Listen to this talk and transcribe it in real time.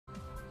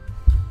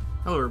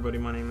Hello everybody,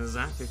 my name is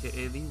Zach,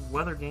 aka the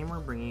Weather Gamer,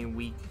 bringing you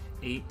week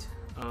 8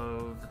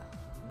 of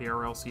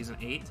BRL Season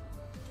 8.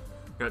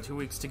 We've got 2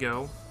 weeks to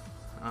go.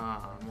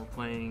 We're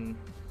playing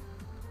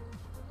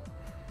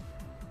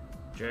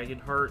Jagged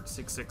Heart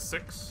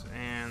 666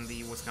 and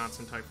the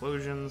Wisconsin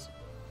Typhlosions.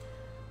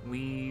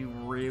 We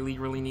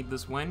really need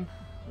this win.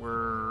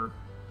 We're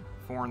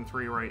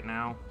 4-3 right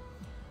now.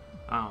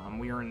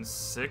 We are in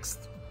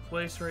 6th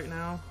place right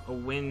now. A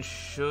win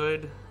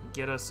should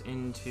get us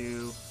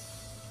into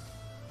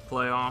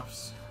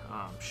playoffs.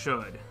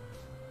 Should.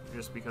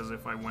 Just because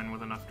if I win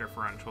with enough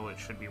differential, it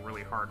should be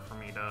really hard for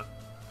me to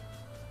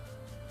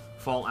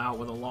fall out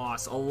with a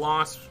loss. A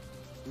loss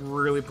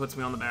really puts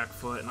me on the back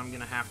foot, and I'm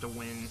going to have to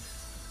win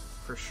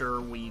for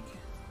sure week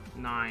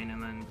 9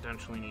 and then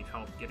potentially need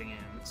help getting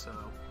in. So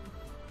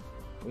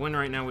a win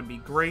right now would be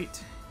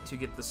great to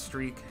get the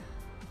streak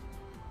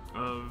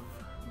of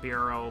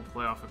BRL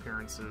playoff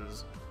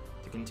appearances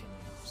to continue.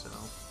 So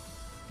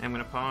I'm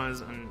going to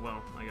pause and,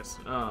 well, I guess,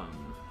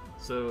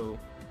 so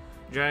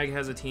Jag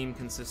has a team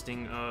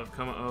consisting of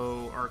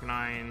Kuma-O,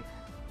 Arcanine,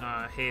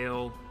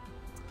 Hail,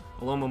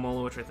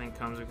 Alomomola, which I think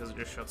comes because it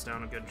just shuts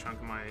down a good chunk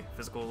of my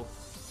physical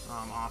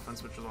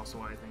offense, which is also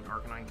why I think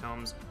Arcanine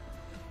comes.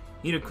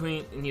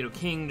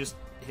 Nidoking just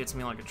hits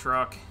me like a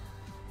truck.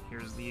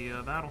 Here's the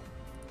battle.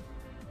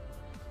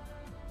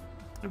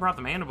 They brought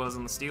the Mandibuzz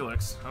and the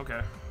Steelix.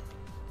 Okay.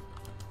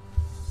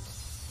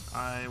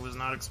 I was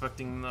not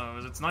expecting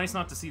those. It's nice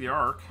not to see the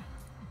Arc.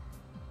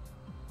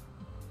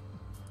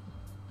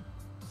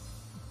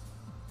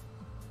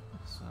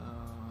 So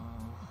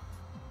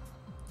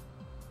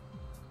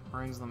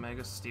brings the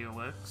Mega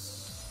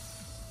Steelix.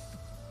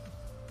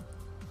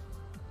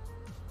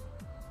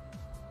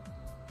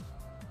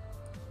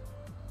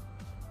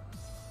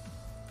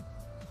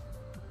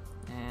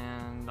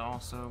 And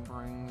also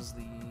brings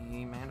the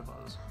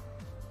Mandibuzz.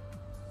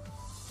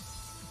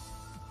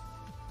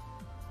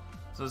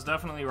 So it's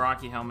definitely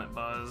Rocky Helmet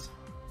Buzz.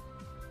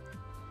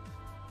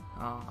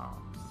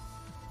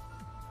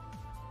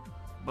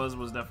 Buzz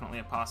was definitely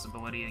a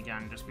possibility,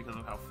 again, just because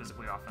of how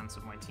physically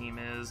offensive my team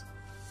is.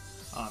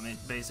 It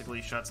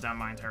basically shuts down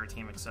my entire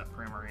team except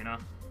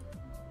Primarina.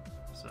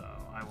 So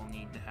I will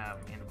need to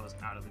have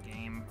Mandibuzz out of the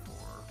game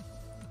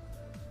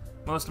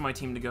for most of my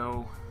team to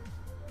go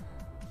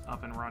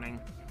up and running.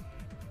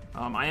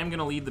 I am going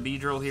to lead the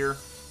Beedrill here,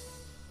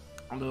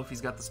 although if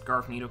he's got the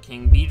Scarf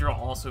Nidoking. Beedrill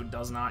also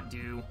does not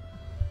do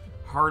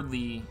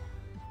hardly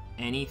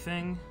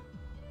anything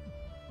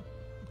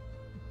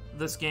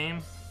this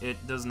game. It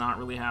does not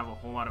really have a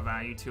whole lot of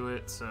value to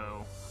it,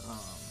 so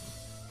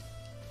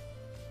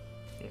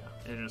yeah,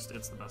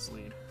 it's the best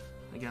lead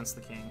against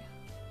the King.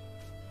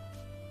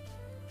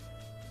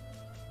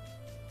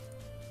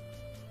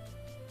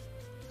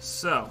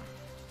 So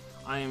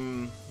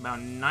I'm about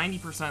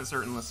 90%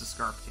 certain this is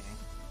Scarf King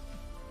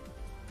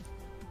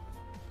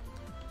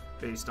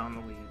based on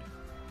the lead,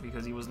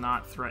 because he was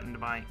not threatened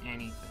by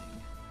anything.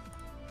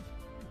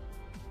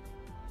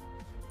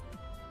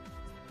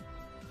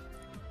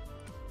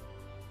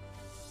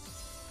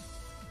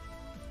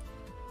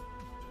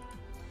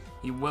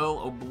 He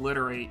will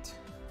obliterate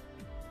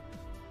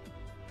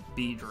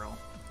Beedrill.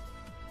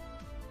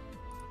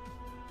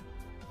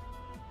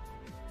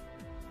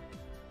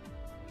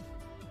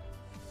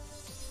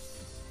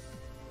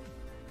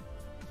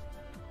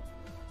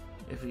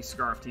 If he's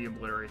Scarfed, he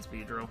obliterates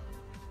Beedrill.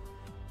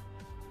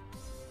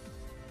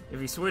 If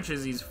he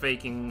switches, he's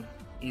faking.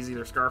 He's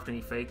either Scarfed and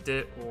he faked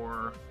it,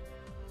 or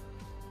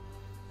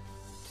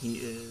he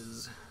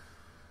is...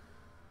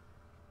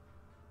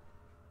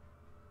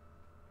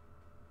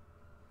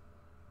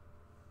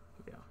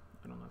 yeah,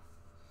 I don't know.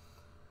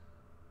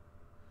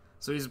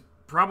 So he's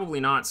probably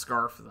not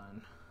Scarf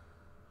then.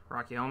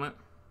 Rocky Helmet?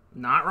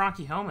 Not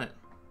Rocky Helmet.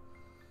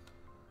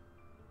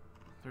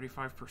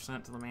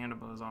 35% to the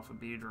Mandibuzz off of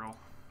Beedrill.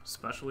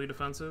 Specially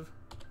defensive.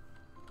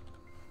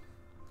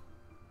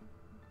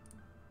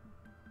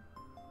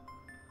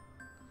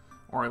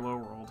 Or I low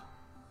rolled.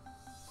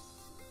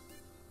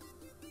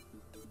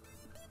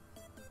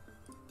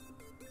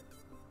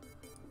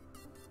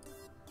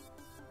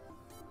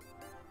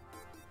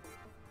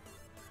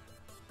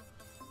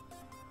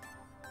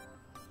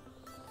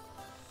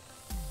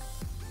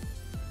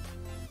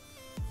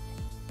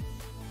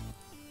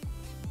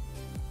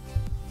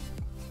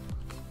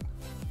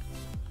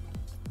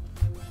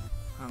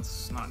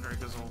 That's not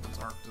Dracozolt, it's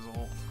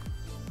Arctozolt.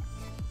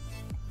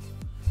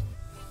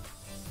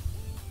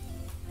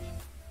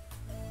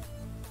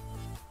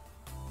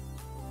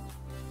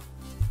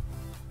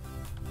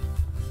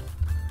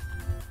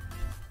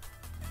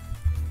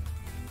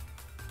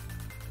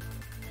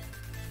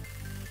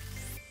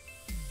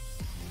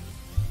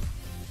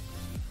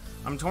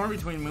 I'm torn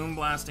between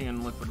Moonblasting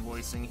and Liquid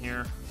Voicing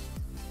here.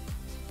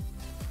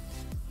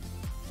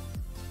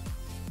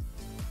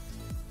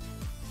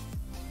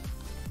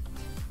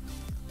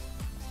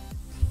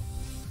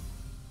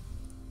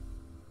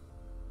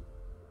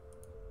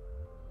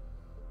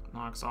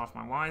 Knocks off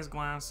my Wise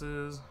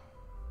Glasses.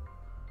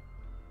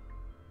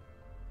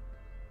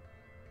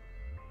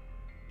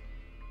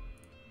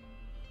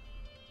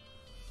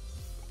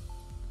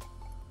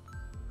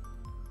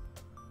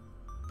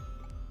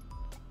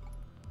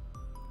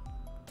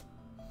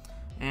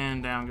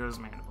 And down goes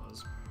Mana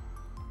Buzz.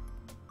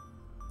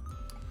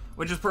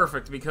 Which is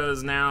perfect,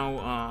 because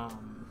now,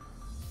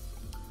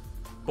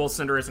 both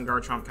Cinderace and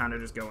Garchomp kind of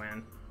just go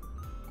in.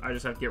 I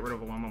just have to get rid of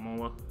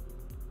Alomomola.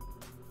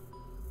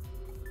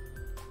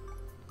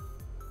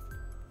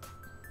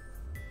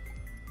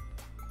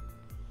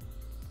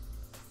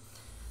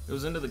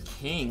 Goes into the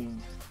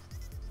King,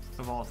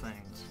 of all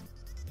things.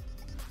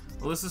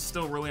 Well, this is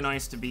still really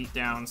nice to beat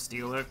down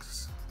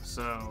Steelix,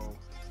 so...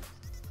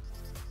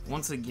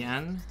 Once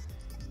again,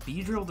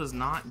 Beedrill does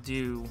not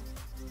do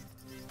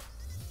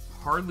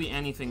hardly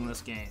anything this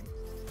game.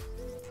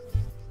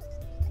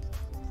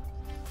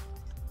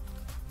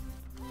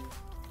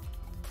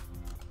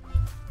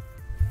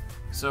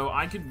 So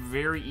I could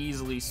very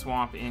easily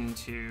swap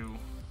into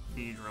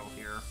Beedrill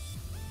here.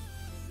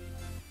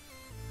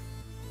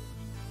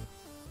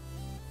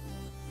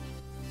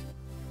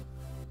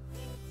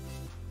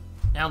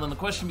 Now then the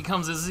question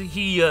becomes, is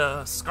he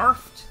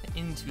scarfed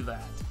into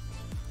that?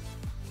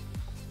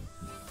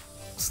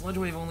 Sludge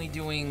Wave only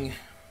doing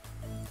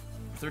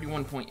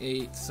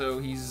 31.8, so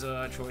he's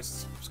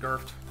choice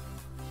scarfed.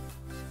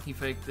 He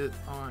faked it,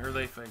 or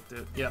they faked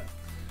it. Yep,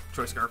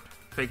 choice scarfed.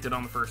 Faked it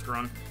on the first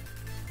run.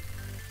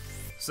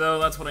 So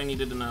that's what I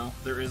needed to know.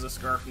 There is a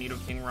Scarf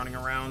Nidoking running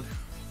around.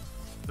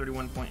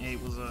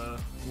 31.8 was a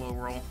low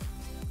roll.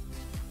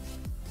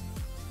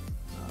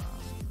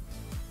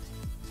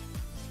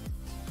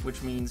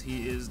 Which means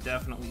he is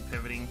definitely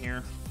pivoting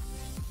here.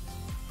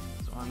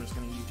 So I'm just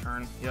going to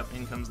U-turn. Yep,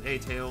 in comes the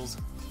A-Tails.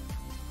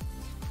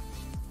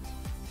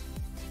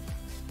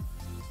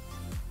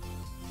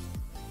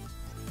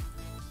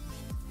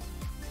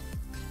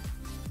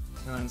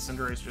 And then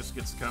Cinderace just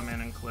gets to come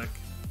in and click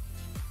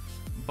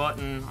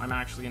button. I'm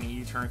actually going to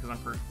U-turn because I'm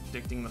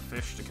predicting the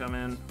fish to come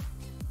in.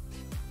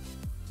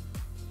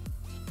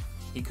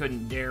 He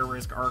couldn't dare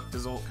risk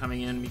Arctozolt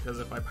coming in because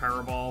if I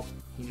Power Ball,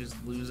 he just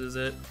loses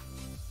it.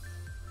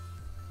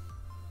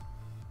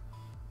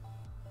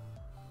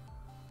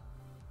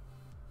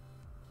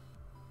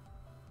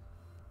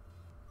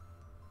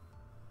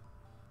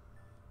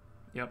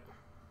 Yep.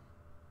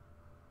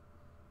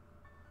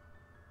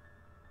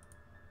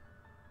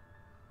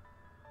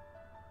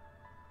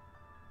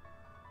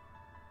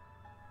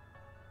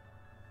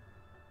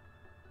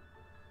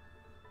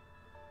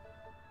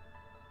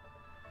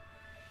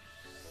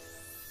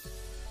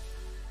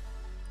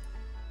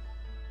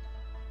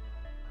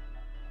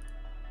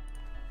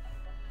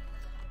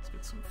 Let's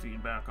get some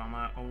feedback on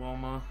that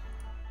Aloma.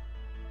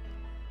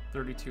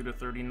 32 to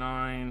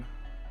 39.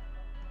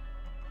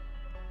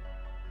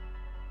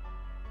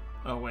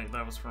 Oh wait,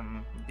 that was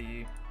from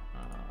B.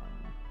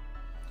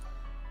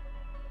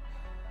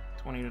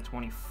 20 to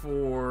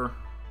 24.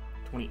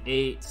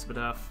 28,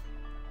 Spadef.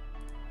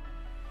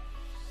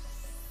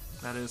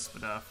 That is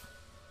Spadef.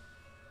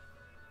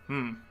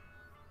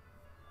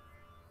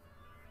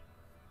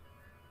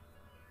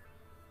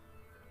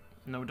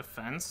 No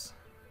defense?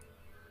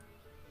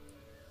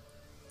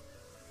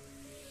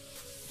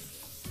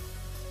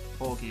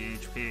 Bulky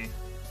HP.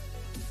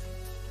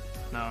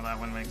 No, that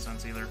wouldn't make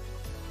sense either.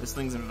 This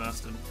thing's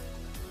invested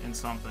in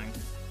something.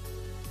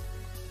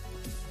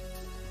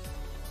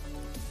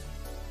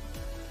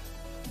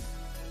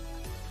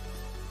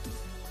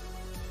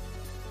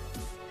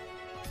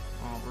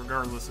 Well,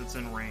 regardless, it's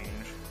in range.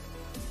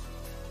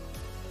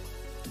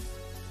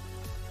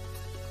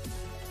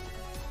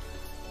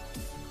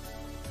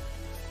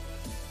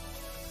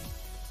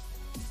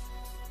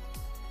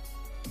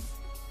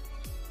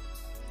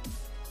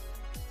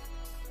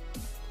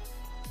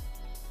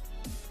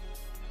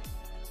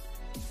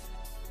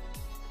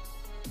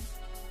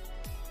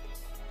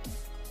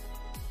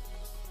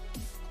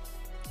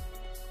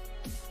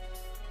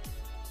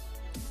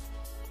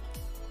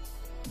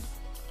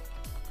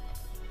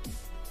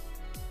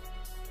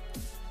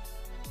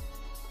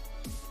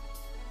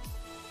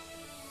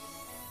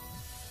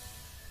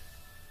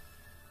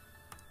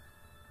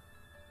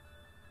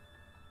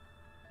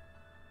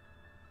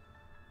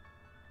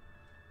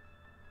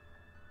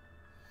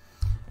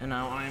 And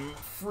now I'm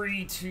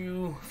free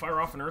to fire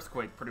off an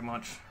Earthquake, pretty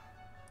much.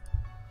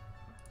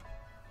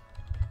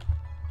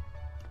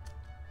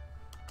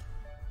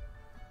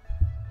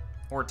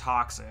 Or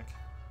Toxic.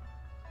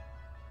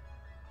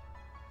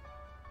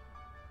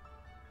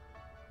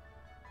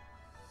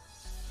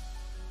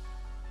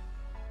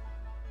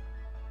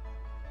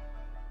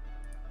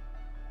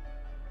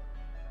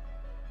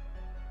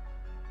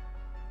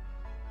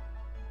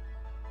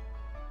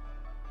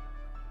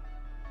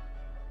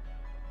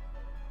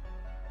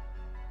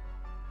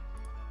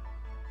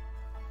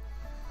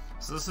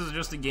 So this is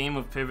just a game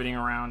of pivoting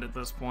around at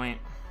this point.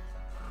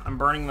 I'm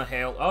burning the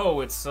hail. Oh,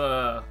 it's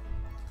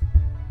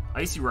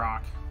Icy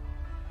Rock.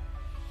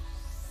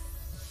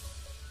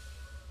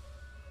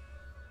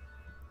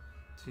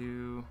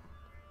 Two,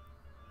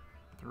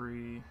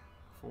 three,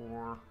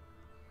 4,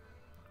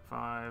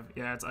 5.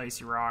 Yeah, it's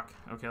Icy Rock.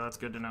 Okay, that's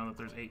good to know that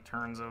there's 8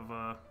 turns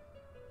of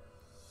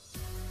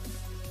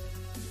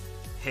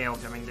hail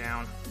coming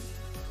down.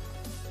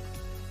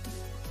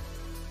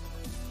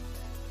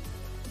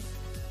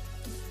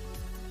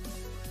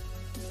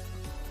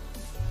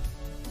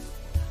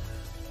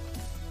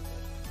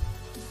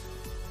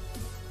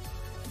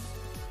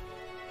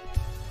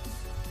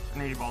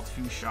 Energy Ball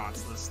 2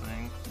 shots this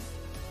thing.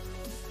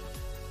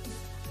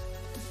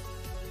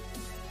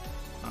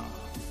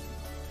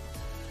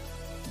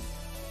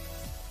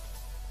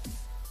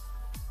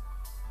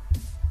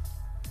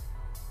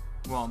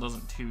 Well, it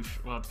doesn't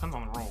well, it depends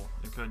on the roll.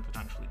 It could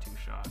potentially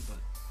 2-shot, but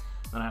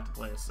then I have to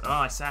place. Oh,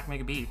 I sack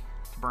Mega B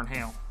to burn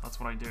Hail. That's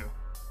what I do.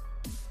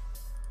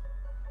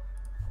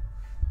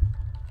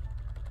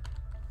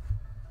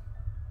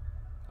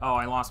 Oh,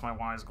 I lost my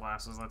Wise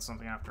Glasses. That's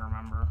something I have to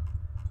remember.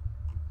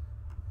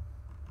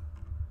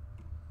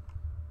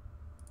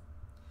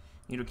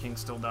 Nidoking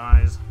still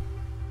dies.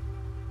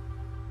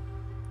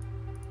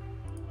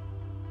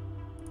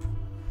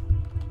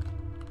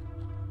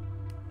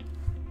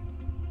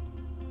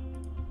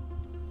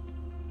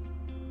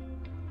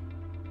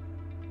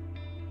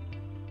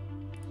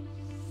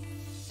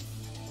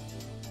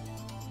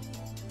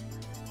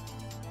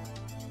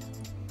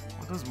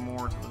 What does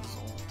more to the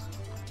Zolt?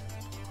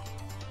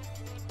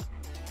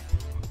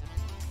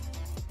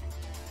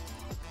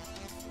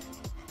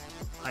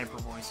 Hyper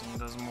Voicing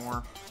does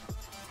more.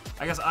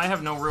 I guess I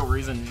have no real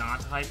reason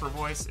not to Hyper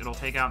Voice. It'll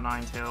take out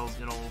Ninetales,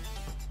 it'll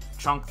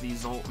chunk the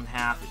Zolt in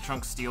half, it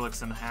chunks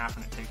Steelix in half,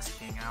 and it takes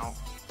King out.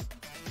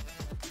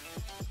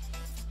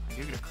 I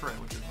do get a crit,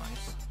 which is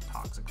nice.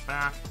 Toxic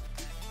back.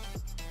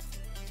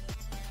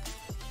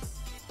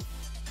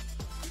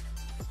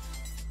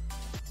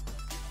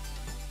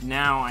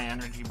 Now I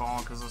Energy Ball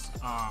because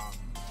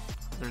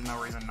there's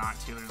no reason not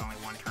to. There's only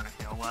one turn of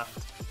Hail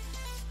left.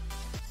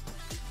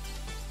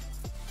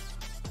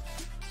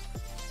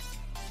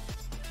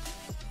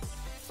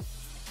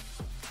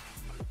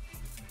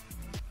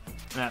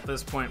 And at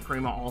this point,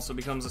 Prima also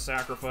becomes a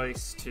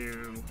sacrifice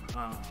to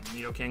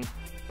Nidoking.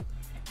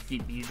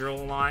 Keep Beedrill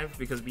alive,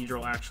 because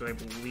Beedrill actually, I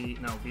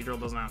believe... No, Beedrill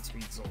doesn't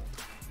outspeed Zolt.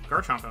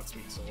 Garchomp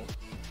outspeeds Zolt.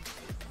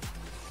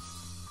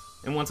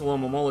 And once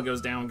Alomomola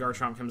goes down,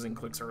 Garchomp comes in and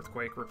clicks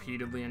Earthquake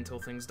repeatedly until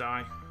things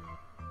die.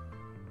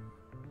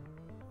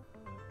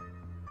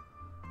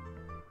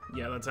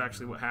 Yeah, that's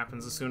actually what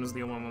happens. As soon as the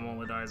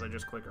Alomomola dies, I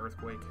just click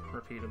Earthquake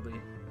repeatedly.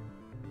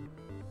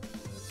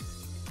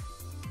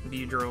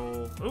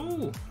 Beedrill...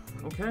 Ooh!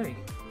 Okay.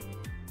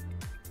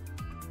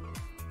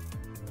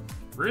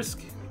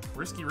 Risky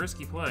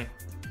play.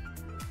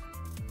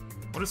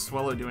 What is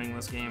Swellow doing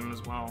this game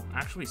as well?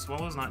 Actually,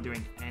 Swellow's not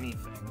doing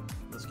anything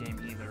this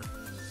game either.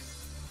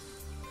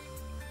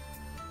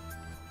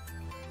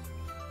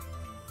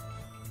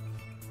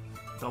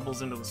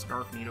 Doubles into the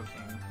Scarf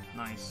Nidoking.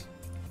 Nice.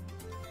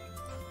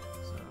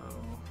 So,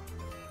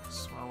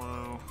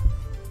 Swellow.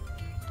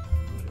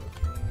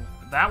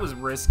 Nidoking. That was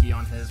risky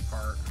on his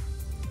part.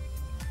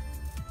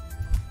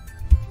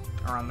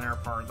 Or on their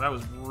part. That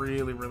was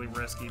really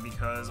risky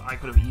because I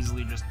could have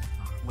easily just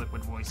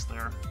Liquid Voice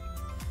there.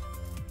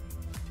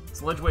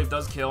 Sludge Wave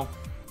does kill.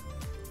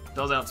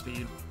 Does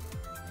outspeed.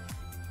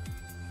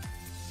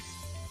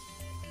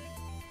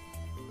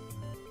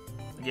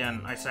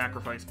 Again, I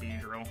sacrifice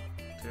Beedrill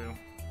too.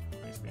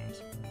 Ice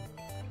Beams.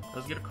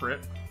 Does get a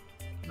crit.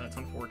 That's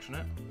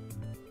unfortunate.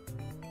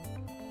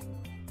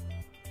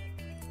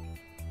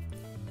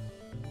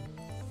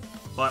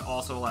 But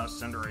also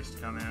allows Cinderace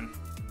to come in.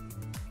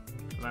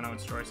 I know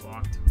it's choice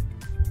locked.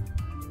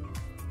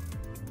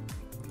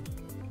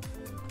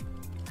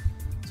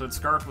 So it's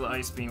Scarf with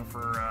Ice Beam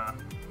for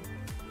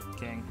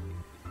King.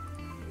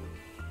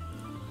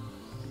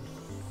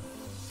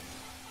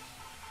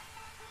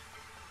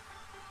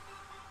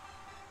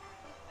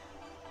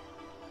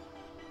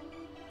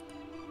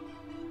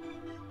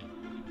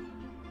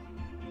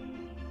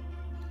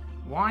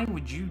 Why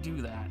would you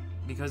do that?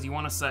 Because you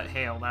want to set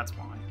Hail, that's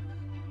why.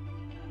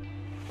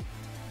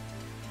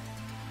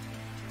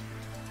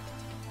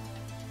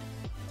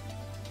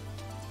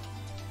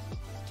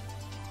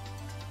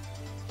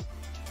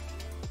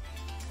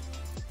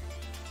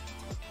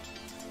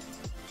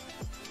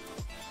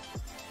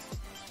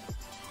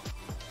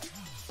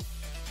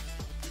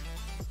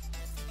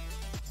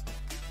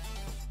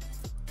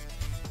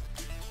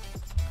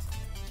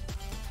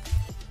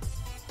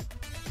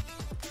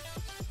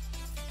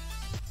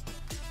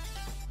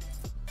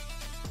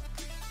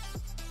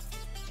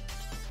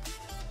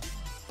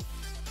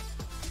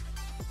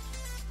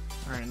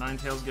 Alright,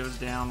 Ninetales goes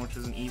down, which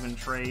is an even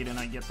trade, and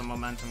I get the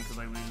momentum because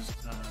I lose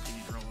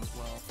Beedrill as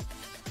well.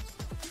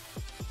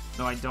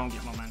 No, I don't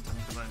get momentum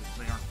because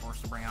they aren't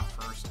forced to bring out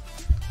first.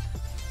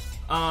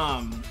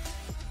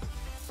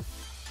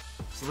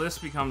 So this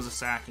becomes a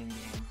sacking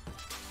game.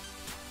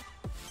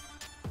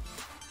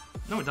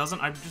 No, it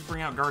doesn't. I just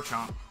bring out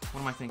Garchomp.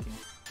 What am I thinking?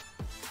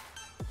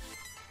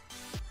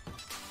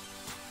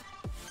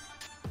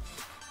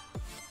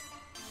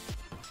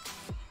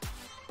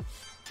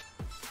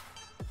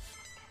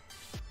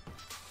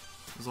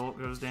 Zolt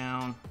goes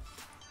down.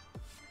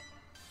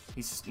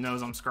 He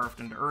knows I'm Scarfed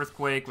into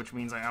Earthquake, which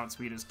means I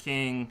outspeed his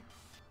King.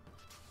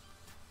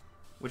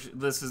 Which,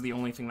 this is the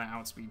only thing that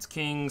outspeeds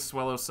King.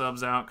 Swellow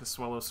subs out, because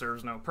Swellow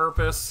serves no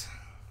purpose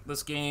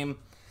this game.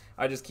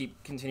 I just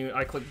keep continuing.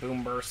 I click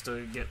Boom Burst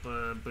to get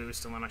the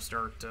boost, and then I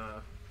start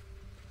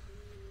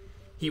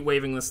Heat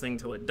waving this thing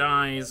till it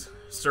dies.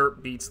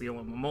 Serp beats the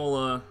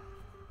Alomomola.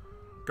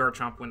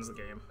 Garchomp wins the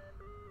game.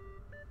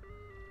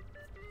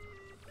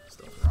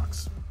 Stealth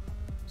Rocks,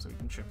 so we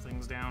can chip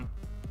things down.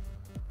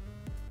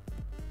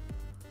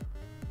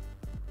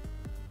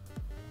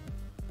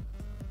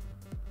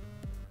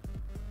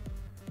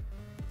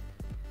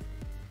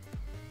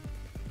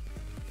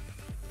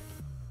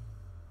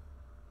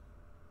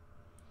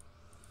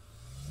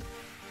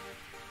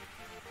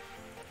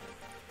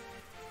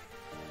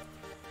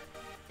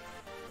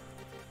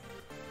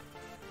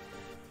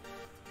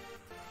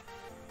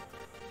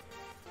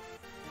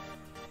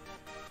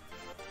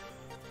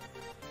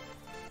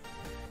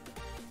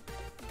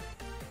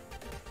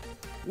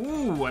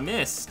 Ooh, I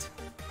missed.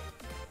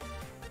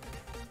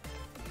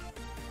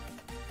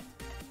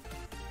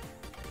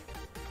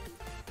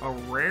 A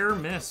rare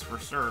miss for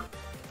Serp.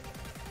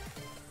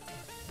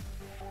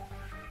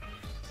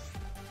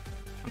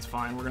 That's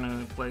fine, we're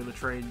gonna play the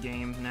trade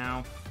game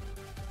now.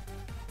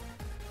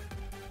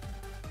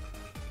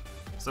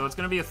 So it's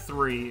gonna be a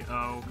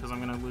 3-0, because I'm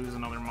gonna lose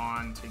another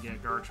Mon to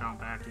get Garchomp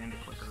back into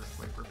Click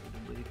Earthquake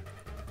repeatedly.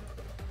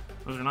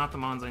 Those are not the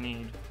Mons I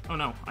need. Oh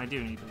no, I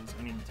do need those.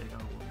 I need to take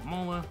out a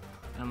Alomomola.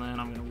 And then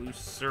I'm going to lose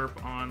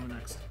Serp on the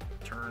next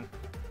turn.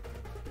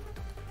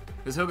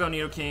 Because he'll go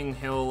Nidoking,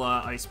 he'll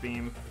Ice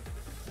Beam.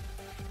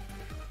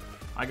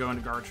 I go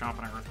into Garchomp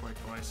and I Earthquake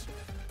twice.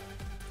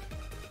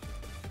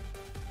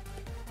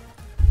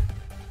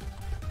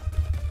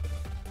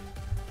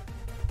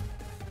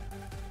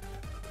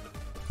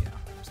 Yeah,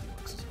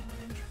 Steelix is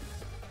in range.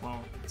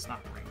 Well, it's not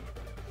range.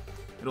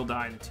 It'll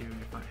die to 2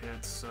 different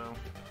hits, so...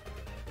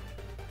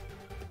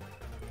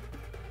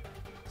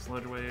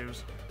 Sludge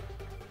Waves.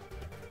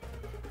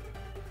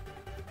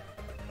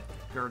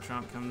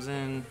 Garchomp comes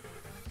in.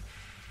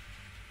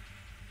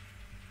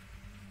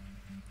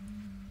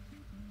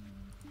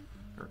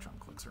 Garchomp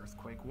clicks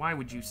Earthquake. Why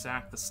would you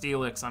sack the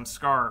Steelix? I'm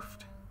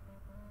Scarfed.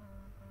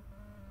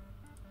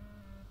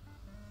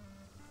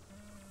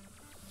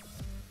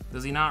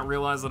 Does he not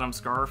realize that I'm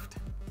Scarfed?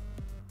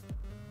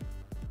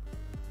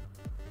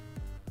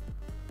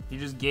 He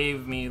just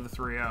gave me the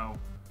 3-0.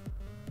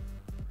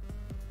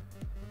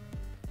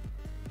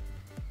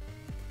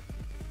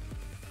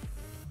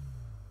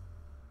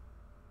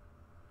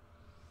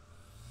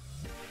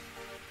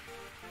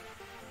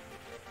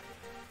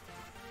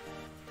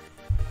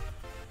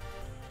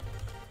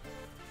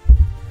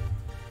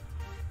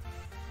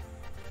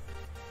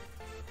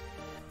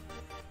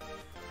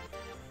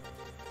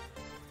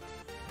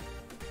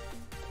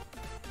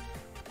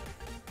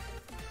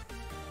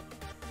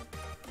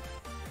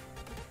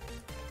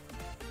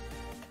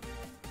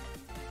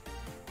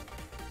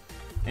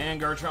 And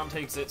Garchomp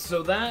takes it.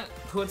 So that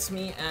puts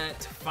me at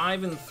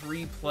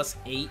 5-3 plus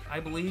 8, I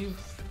believe,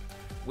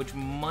 which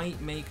might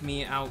make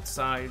me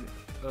outside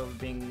of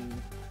being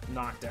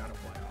knocked out of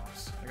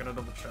playoffs. I gotta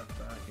double check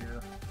that here.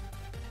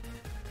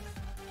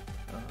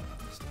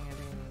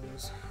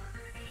 Standings.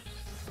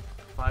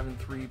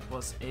 5-3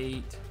 plus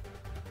 8.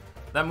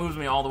 That moves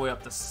me all the way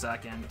up to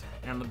 2nd,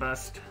 and the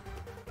best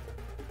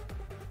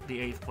the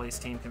 8th place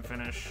team can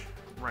finish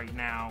right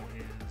now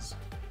is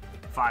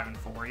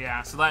 5-4,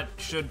 yeah, so that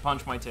should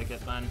punch my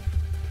ticket then.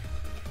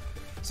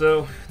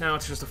 So now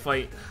it's just a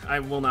fight.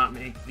 I will not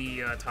make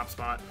the top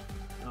spot.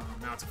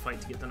 Now it's a fight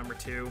to get the number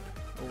 2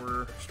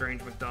 over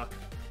Strange McDuck.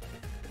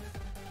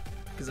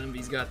 Because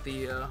Envy's got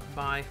the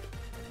bye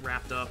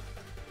wrapped up.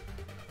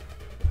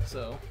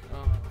 So,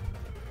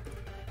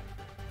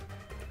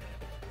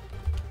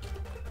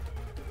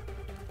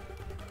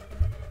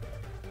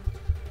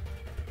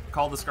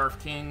 called the Scarf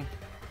King,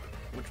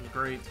 which was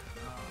great.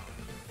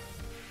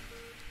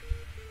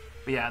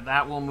 But yeah,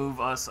 that will move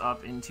us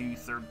up into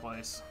 3rd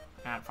place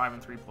at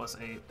 5-3 plus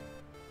 8.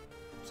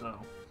 So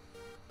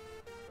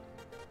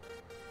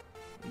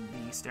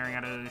we'd be staring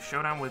at a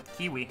showdown with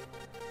Kiwi.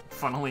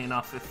 Funnily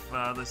enough, if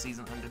the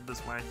season ended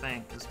this way, I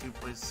think, because 2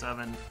 plays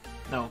 7,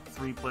 no,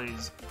 3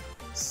 plays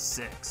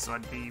 6. So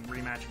I'd be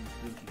rematching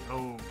with Lukey.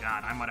 Oh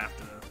god, I might have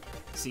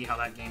to see how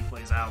that game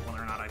plays out,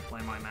 whether or not I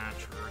play my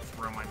match or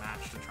throw my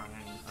match to try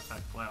and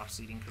affect playoff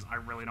seeding, because I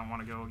really don't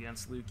want to go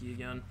against Lukey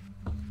again.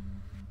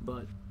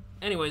 But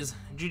anyways,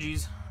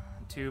 GG's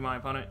to my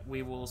opponent.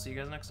 We will see you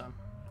guys next time.